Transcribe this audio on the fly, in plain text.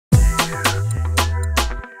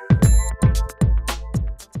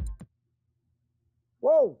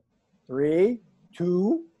Whoa. 3,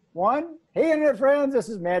 2, 1. Hey, internet friends. This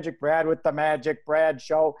is Magic Brad with the Magic Brad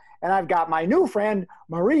Show. And I've got my new friend,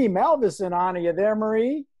 Marie Malvison, on. Are you there,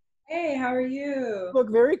 Marie? Hey, how are you? You look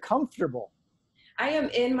very comfortable. I am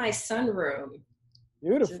in my sunroom.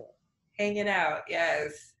 Beautiful. Just hanging out,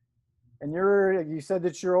 yes. And you said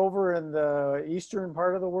that you're over in the eastern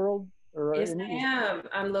part of the world? Yes, I am.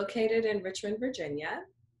 I'm located in Richmond, Virginia.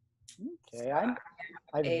 Okay, So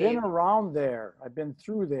I've been around there. I've been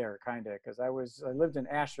through there, kind of, because I lived in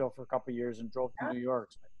Asheville for a couple of years and drove to New York.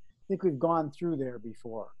 So I think we've gone through there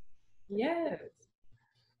before. Yes.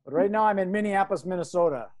 But right now I'm in Minneapolis,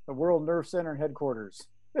 Minnesota, the World Nerve Center headquarters.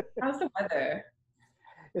 How's the weather?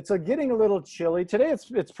 It's getting a little chilly. Today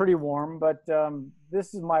it's pretty warm, but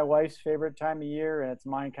this is my wife's favorite time of year, and it's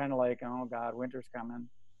mine kind of like, oh God, winter's coming.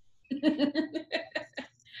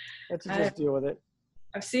 Let's just deal with it.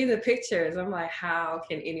 I've seen the pictures. I'm like, how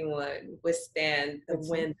can anyone withstand the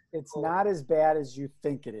wind? It's not as bad as you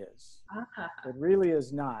think it is. Ah. It really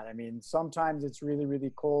is not. I mean, sometimes it's really,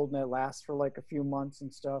 really cold and it lasts for like a few months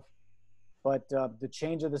and stuff. But the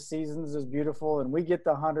change of the seasons is beautiful, and we get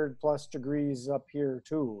the 100+ degrees up here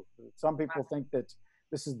too. Some people think that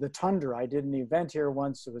this is the tundra. I did an event here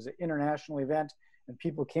once. It was an international event, and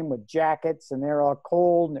people came with jackets, and they're all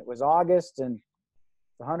cold, and it was August, and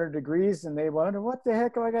 100 degrees, and they wonder, what the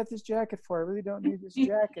heck have I got this jacket for? I really don't need this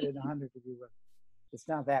jacket in 100-degree weather. It's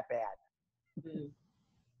not that bad. Mm.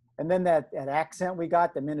 And then that accent we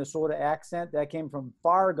got, the Minnesota accent, that came from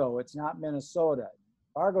Fargo. It's not Minnesota.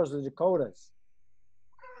 Fargo's the Dakotas.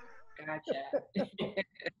 Gotcha.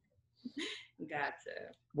 Gotcha.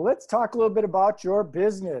 Well, let's talk a little bit about your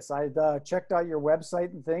business. I checked out your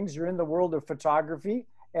website and things. You're in the world of photography.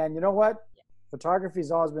 And you know what? Photography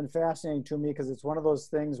has always been fascinating to me because it's one of those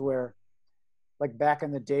things where, like back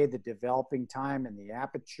in the day, the developing time and the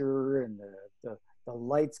aperture and the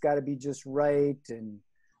light's got to be just right, and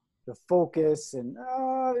the focus, and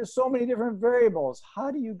there's so many different variables.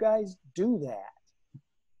 How do you guys do that?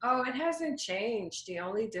 Oh, it hasn't changed. The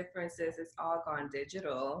only difference is it's all gone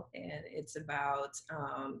digital, and it's about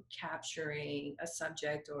capturing a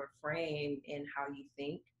subject or a frame in how you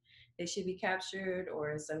think they should be captured,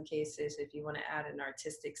 or in some cases, if you want to add an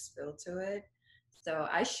artistic spin to it. So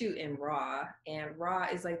I shoot in RAW, and RAW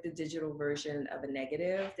is like the digital version of a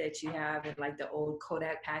negative that you have in like the old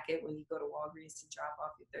Kodak packet when you go to Walgreens to drop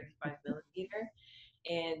off your 35 millimeter,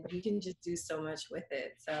 and you can just do so much with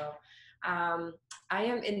it. So I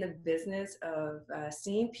am in the business of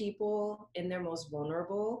seeing people in their most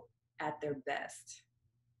vulnerable at their best.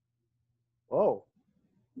 Whoa.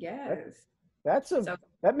 Yes.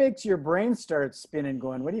 That makes your brain start spinning,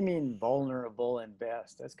 going, what do you mean vulnerable and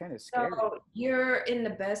best? That's kind of scary. So you're in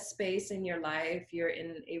the best space in your life. You're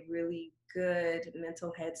in a really good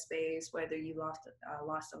mental headspace, whether you lost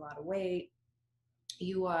a lot of weight,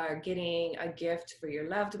 you are getting a gift for your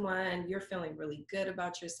loved one, you're feeling really good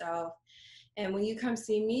about yourself. And when you come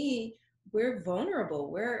see me, we're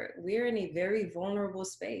vulnerable. We're in a very vulnerable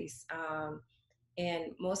space.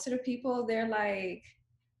 And most of the people, they're like,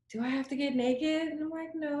 do I have to get naked? And I'm like,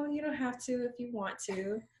 no, you don't have to if you want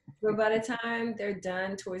to. But by the time they're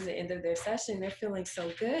done towards the end of their session, they're feeling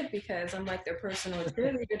so good because I'm like their personal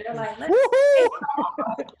cheerleader. They're like, let's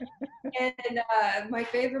And my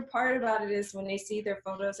favorite part about it is when they see their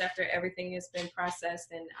photos after everything has been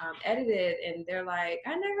processed and edited, and they're like,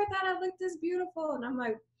 I never thought I looked this beautiful. And I'm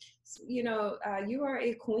like, you know, you are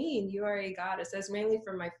a queen, you are a goddess. That's mainly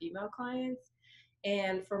for my female clients.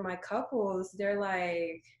 And for my couples, they're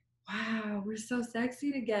like, wow, we're so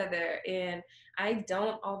sexy together. And I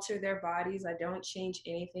don't alter their bodies. I don't change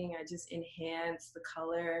anything. I just enhance the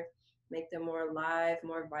color, make them more alive,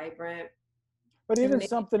 more vibrant. But even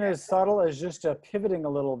something as subtle as just pivoting a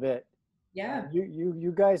little bit. Yeah.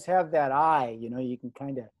 You guys have that eye, you know, you can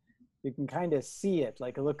kind of see it,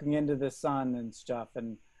 like looking into the sun and stuff.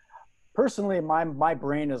 And personally, my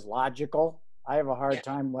brain is logical. I have a hard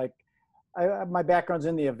time, like, my background's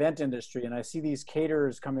in the event industry, and I see these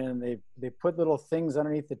caterers come in and they put little things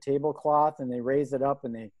underneath the tablecloth and they raise it up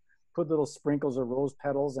and they put little sprinkles of rose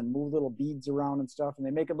petals and move little beads around and stuff, and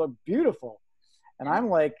they make it look beautiful. And I'm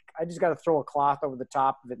like, I just got to throw a cloth over the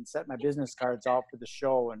top of it and set my business cards out for the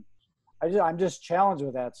show. And I'm just challenged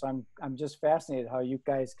with that. So I'm just fascinated how you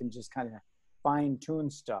guys can just kind of fine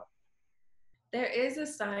tune stuff. There is a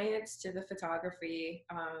science to the photography.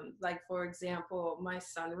 Like, for example, my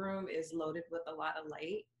sunroom is loaded with a lot of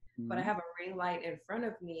light, but I have a ring light in front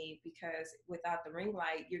of me because without the ring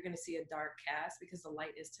light, you're going to see a dark cast because the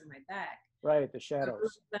light is to my back. Right, the The rule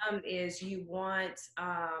shadows. of thumb is you want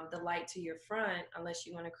the light to your front unless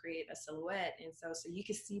you want to create a silhouette. And so you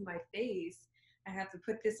can see my face. I have to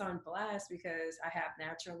put this on blast because I have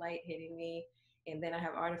natural light hitting me, and then I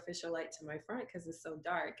have artificial light to my front because it's so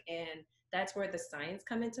dark. And that's where the science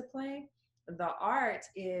come into play. The art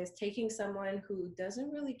is taking someone who doesn't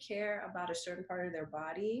really care about a certain part of their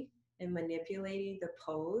body and manipulating the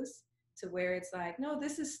pose to where it's like, no,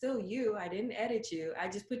 this is still you. I didn't edit you. I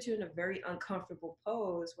just put you in a very uncomfortable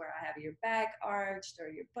pose where I have your back arched or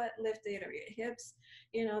your butt lifted or your hips,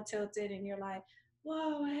 tilted. And you're like,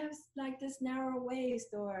 whoa, I have like this narrow waist,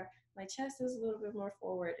 or my chest is a little bit more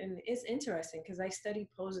forward. And it's interesting because I study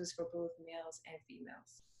poses for both males and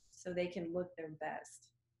females so they can look their best.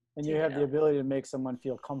 And you Take it have the up. ability to make someone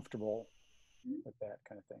feel comfortable Mhm. with that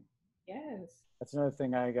kind of thing. Yes. That's another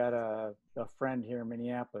thing. I got a friend here in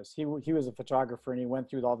Minneapolis. He was a photographer, and he went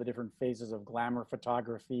through all the different phases of glamour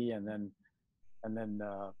photography, and then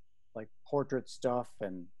like portrait stuff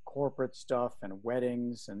and corporate stuff and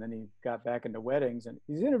weddings, and then he got back into weddings. And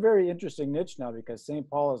he's in a very interesting niche now because St.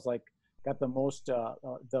 Paul is like got the most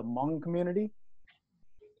the Hmong community,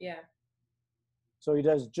 Yeah. so he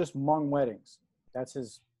does just Hmong weddings. That's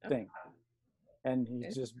his thing, and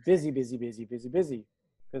he's just busy, busy, busy, busy, busy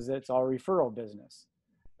because it's all referral business.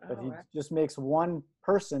 But Oh, he wow. just makes one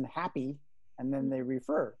person happy, and then they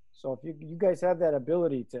refer. So if you guys have that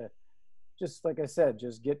ability to, just like I said,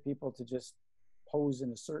 just get people to just pose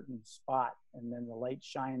in a certain spot, and then the light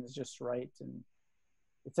shines just right, and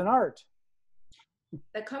it's an art.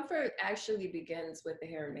 The comfort actually begins with the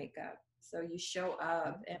hair and makeup. So you show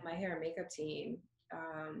up at my hair and makeup team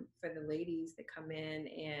for the ladies that come in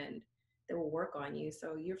and they will work on you.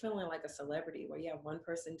 So you're feeling like a celebrity where you have one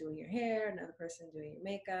person doing your hair, another person doing your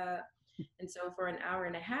makeup. And so for an hour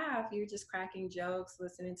and a half, you're just cracking jokes,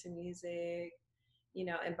 listening to music,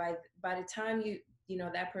 and by the time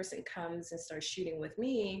that person comes and starts shooting with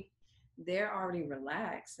me, they're already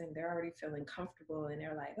relaxed and they're already feeling comfortable and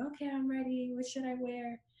they're like, okay, I'm ready, what should I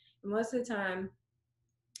wear? And most of the time,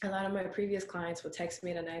 a lot of my previous clients will text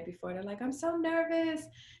me the night before. They're like, I'm so nervous.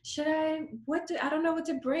 I don't know what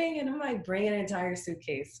to bring. And I'm like, bring an entire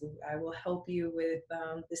suitcase. I will help you with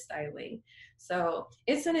the styling. So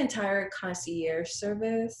it's an entire concierge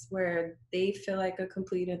service where they feel like a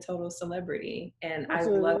complete and total celebrity. And I It's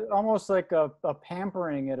love, almost like a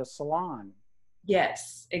pampering at a salon.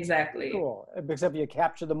 yes, exactly. Cool, except you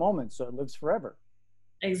capture the moment, so it lives forever.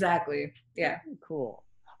 Exactly. Yeah. Cool.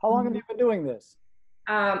 How long have Mhm. you been doing this?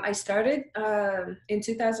 I started in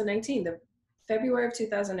 2019, the February of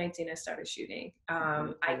 2019, I started shooting.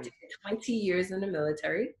 Okay, I so did 20 years in the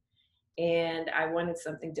military and I wanted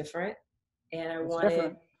something different. And I it's wanted,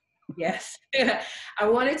 different. yes, I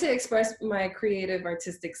wanted to express my creative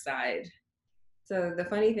artistic side. So the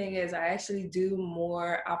funny thing is I actually do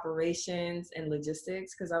more operations and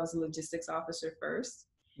logistics because I was a logistics officer first.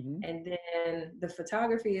 Hmm. And then the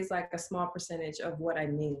photography is like a small percentage of what I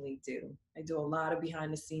mainly do. I do a lot of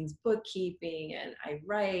behind the scenes bookkeeping and I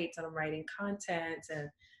write and I'm writing content and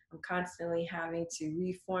I'm constantly having to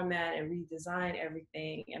reformat and redesign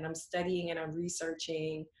everything. And I'm studying and I'm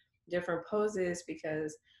researching different poses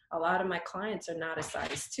because a lot of my clients are not a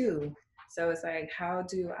size two. So it's like, how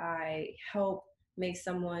do I help make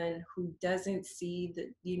someone who doesn't see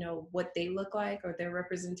what they look like or their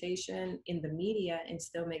representation in the media and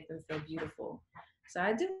still make them feel beautiful. So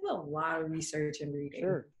I do a lot of research and reading.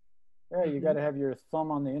 Sure. Yeah, you got Hmm. to have your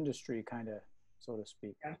thumb on the industry, kind of, so to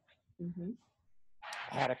speak. Yeah. Hmm.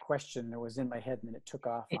 I had a question that was in my head and then it took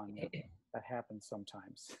off on me. That happens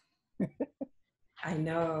sometimes. I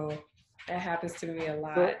know that happens to me a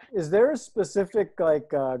lot. So, is there a specific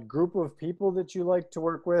like group of people that you like to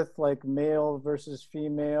work with, like male versus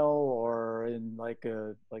female, or in like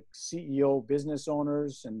a like CEO business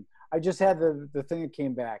owners? And I just had the thing that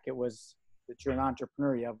came back. It was that you're an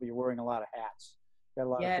entrepreneur. You're wearing a lot of hats. Got a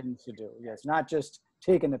lot of Yeah, things to do. Yeah, it's not just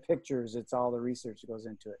taking the pictures. It's all the research that goes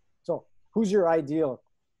into it. So, who's your ideal?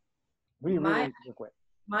 Who do you really my like to work with?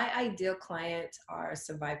 my ideal client are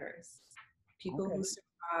survivors, people who Okay,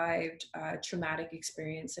 survived a traumatic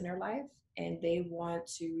experience in their life and they want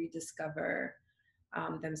to rediscover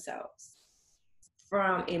themselves.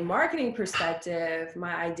 From a marketing perspective,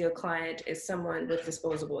 my ideal client is someone with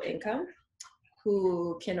disposable income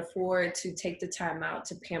who can afford to take the time out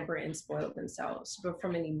to pamper and spoil themselves. But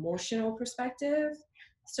from an emotional perspective,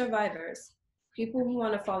 survivors, people who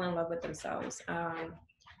want to fall in love with themselves.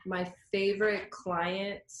 My favorite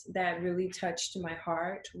client that really touched my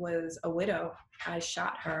heart was a widow. I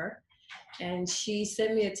shot her and she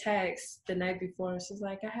sent me a text the night before and she's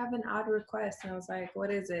like, I have an odd request. And I was like, what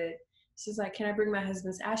is it? She's like, can I bring my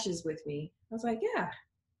husband's ashes with me? I was like, yeah,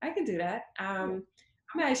 I can do that. Yeah.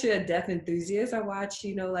 I'm actually a death enthusiast. I watch,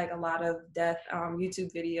 like a lot of death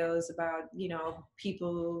YouTube videos about,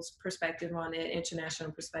 people's perspective on it,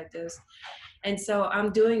 international perspectives. And so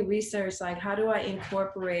I'm doing research, like how do I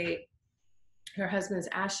incorporate her husband's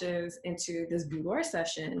ashes into this boudoir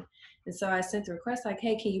session. And so I sent the request like,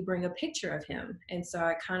 hey, can you bring a picture of him? And so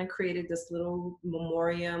I kind of created this little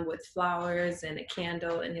memoriam with flowers and a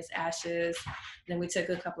candle and his ashes. Then we took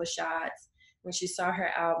a couple of shots. When she saw her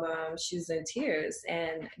album, she was in tears.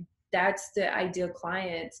 And that's the ideal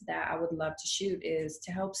client that I would love to shoot, is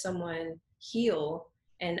to help someone heal.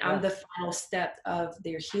 And I'm Yeah. the final step of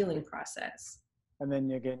their healing process. And then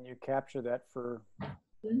again, you capture that for,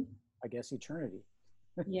 Mhm. I guess, eternity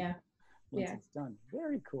Yeah. once Yeah. it's done.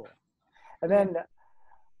 Very cool. And Yeah. then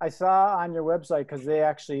I saw on your website, because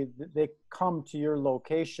they come to your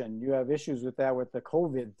location. You have issues with that with the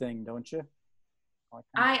COVID thing, don't you? All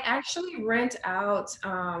that kind of I actually rent out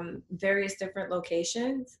various different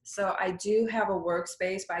locations. So I do have a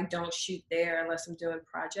workspace, but I don't shoot there unless I'm doing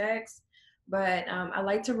projects. But I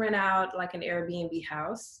like to rent out like an Airbnb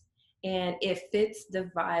house, and it fits the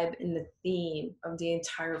vibe and the theme of the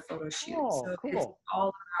entire photo shoot. Oh, So it's cool.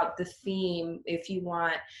 all about the theme. If you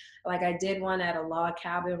want, like I did one at a log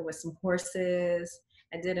cabin with some horses.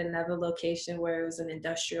 I did another location where it was an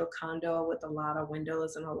industrial condo with a lot of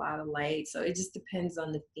windows and a lot of light. So it just depends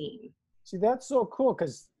on the theme. See, that's so cool,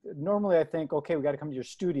 because normally I think, okay, we got to come to your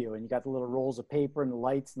studio and you got the little rolls of paper and the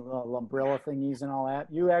lights and the little umbrella thingies and all that.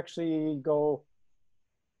 You actually go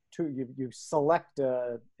to, you select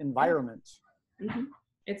a Yeah. environment. Hmm.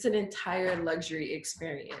 It's an entire luxury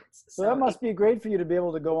experience. So that So it, must be great for you to be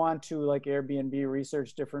able to go on to like Airbnb,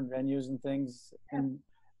 research different venues and things. And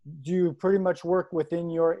do you pretty much work within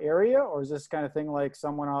your area, or is this kind of thing like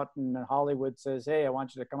someone out in Hollywood says, hey, I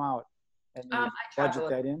want you to come out, and you I budget travel.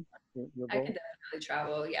 that in? You'll I can go? definitely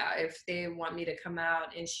travel. Yeah. If they want me to come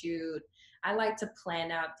out and shoot, I like to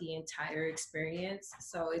plan out the entire experience.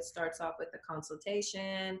 So it starts off with a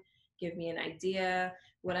consultation, give me an idea.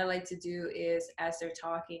 What I like to do is, as they're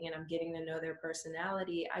talking and I'm getting to know their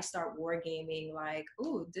personality, I start wargaming like,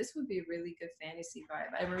 ooh, this would be a really good fantasy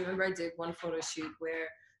vibe. I remember I did one photo shoot where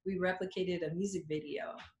we replicated a music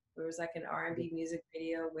video. There was like an R&B music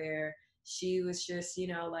video where she was just,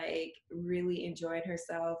 like really enjoying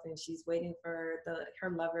herself, and she's waiting for her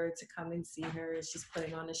lover to come and see her. She's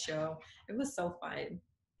putting on a show. It was so fun.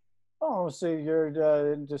 Oh, so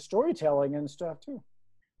you're into storytelling and stuff too.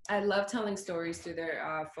 I love telling stories through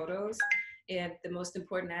their photos. And the most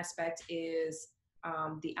important aspect is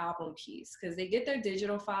the album piece, because they get their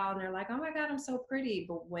digital file and they're like, oh my God, I'm so pretty.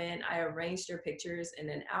 But when I arrange their pictures in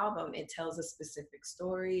an album, it tells a specific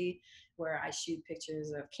story, where I shoot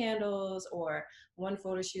pictures of candles. Or one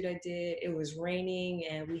photo shoot I did, it was raining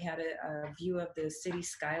and we had a view of the city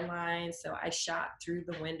skyline. So I shot through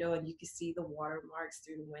the window and you could see the watermarks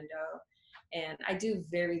through the window. And I do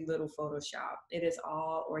very little Photoshop. It is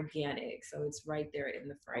all organic, so it's right there in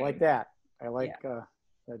the I like frame. that. I Yeah.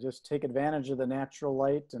 like just take advantage of the natural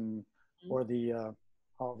light and Mhm. or the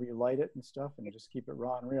however you light it and stuff, and just keep it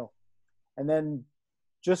raw and real. And then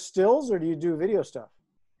just stills, or do you do video stuff?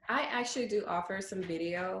 I actually do offer some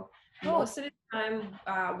video. Oh, Most of the time,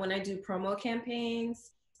 when I do promo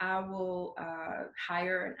campaigns, I will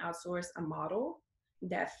hire and outsource a model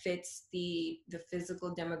that fits the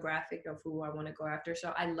physical demographic of who I want to go after.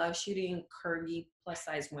 So I love shooting curvy plus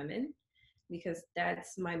size women, because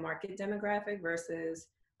that's my market demographic versus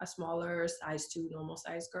a smaller size 2 normal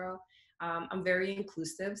size girl. I'm very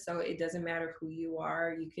inclusive, so it doesn't matter who you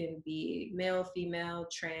are. You can be male, female,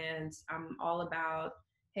 trans. I'm all about,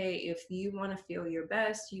 hey, if you want to feel your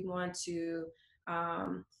best, you want to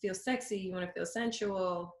feel sexy, you want to feel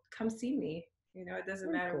sensual, come see me. It doesn't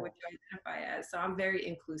very matter what cool. you identify as. So I'm very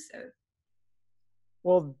inclusive.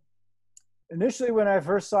 Well, initially when I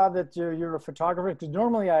first saw that you're a photographer, because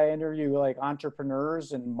normally I interview like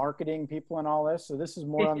entrepreneurs and marketing people and all this. So this is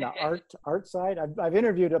more on the art side. I've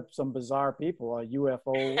interviewed up some bizarre people,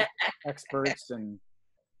 UFO experts and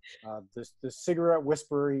this cigarette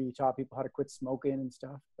whisperer. He taught people how to quit smoking and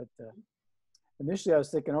stuff. But initially I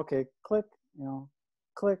was thinking, okay, click,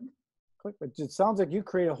 click, click. But it sounds like you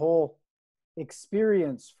create a whole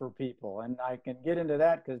experience for people. And I can get into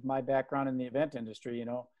that because my background in the event industry,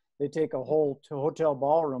 they take a whole hotel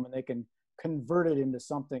ballroom and they can convert it into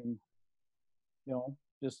something,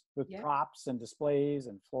 just with Yeah. props and displays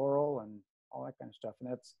and floral and all that kind of stuff.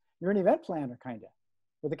 And you're an event planner kind of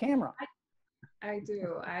with a camera. I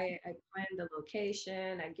do. I plan the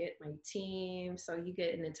location, I get my team. So you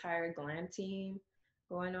get an entire glam team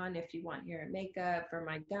going on. If you want hair and makeup for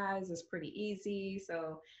my guys, it's pretty easy.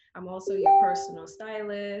 So I'm also your personal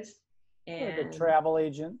stylist. Like a And travel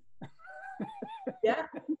agent. yeah,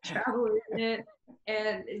 travel agent,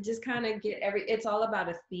 and it just kind of get it's all about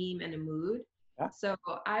a theme and a mood. Yeah. So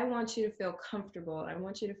I want you to feel comfortable. I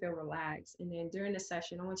want you to feel relaxed. And then during the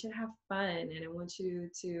session, I want you to have fun, and I want you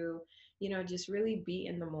to, just really be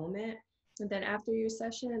in the moment. And then after your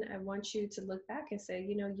session, I want you to look back and say,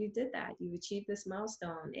 you did that. You achieved this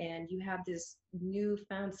milestone, and you have this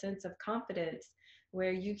newfound sense of confidence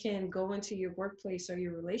where you can go into your workplace or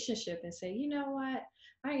your relationship and say, you know what?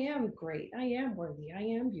 I am great. I am worthy. I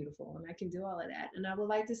am beautiful. And I can do all of that. And I would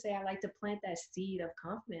like to say, I like to plant that seed of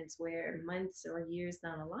confidence where months or years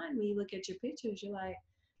down the line, when you look at your pictures, you're like,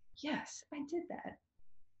 yes, I did that.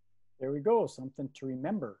 There we go. Something to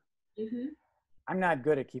remember. Mm-hmm. I'm not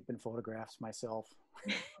good at keeping photographs myself.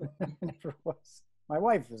 Never was. My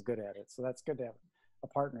wife is good at it. So that's good to have a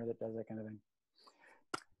partner that does that kind of thing.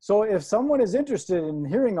 So if someone is interested in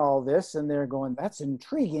hearing all this and they're going, that's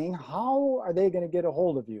intriguing, how are they going to get a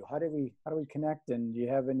hold of you? How do we connect? And do you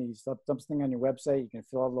have any something on your website? You can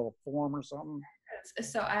fill out a little form or something?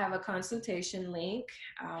 So I have a consultation link.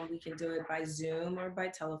 We can do it by Zoom or by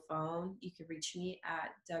telephone. You can reach me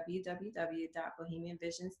at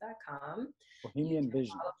www.bohemianvisions.com. You Bohemian can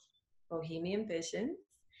Visions. follow Bohemian Visions.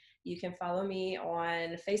 You can follow me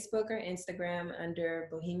on Facebook or Instagram under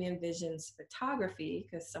Bohemian Visions Photography,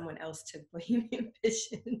 because someone else took Bohemian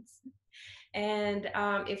Visions. And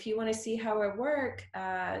if you want to see how I work,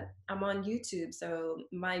 I'm on YouTube. So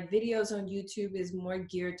my videos on YouTube is more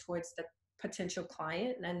geared towards the potential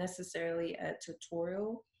client, not necessarily a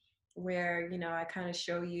tutorial, where, I kind of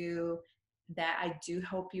show you that I do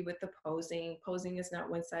help you with the posing. Posing is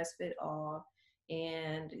not one size fit all,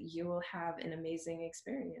 and you will have an amazing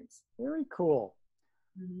experience. Very cool.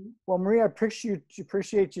 Mm-hmm. Well, Maria, I appreciate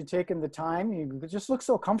you taking the time. You just look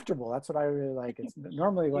so comfortable. That's what I really like. It's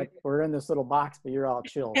normally like we're in this little box, but you're all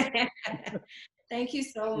chill. Thank you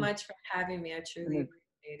so much for having me. I truly If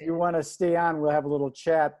appreciate you it. want to stay on, we'll have a little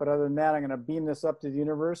chat. But other than that, I'm going to beam this up to the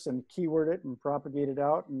universe and keyword it and propagate it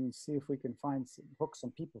out and see if we can hook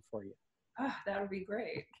some people for you. Oh, that would be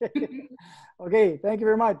great. Okay. Thank you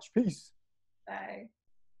very much. Peace. Bye.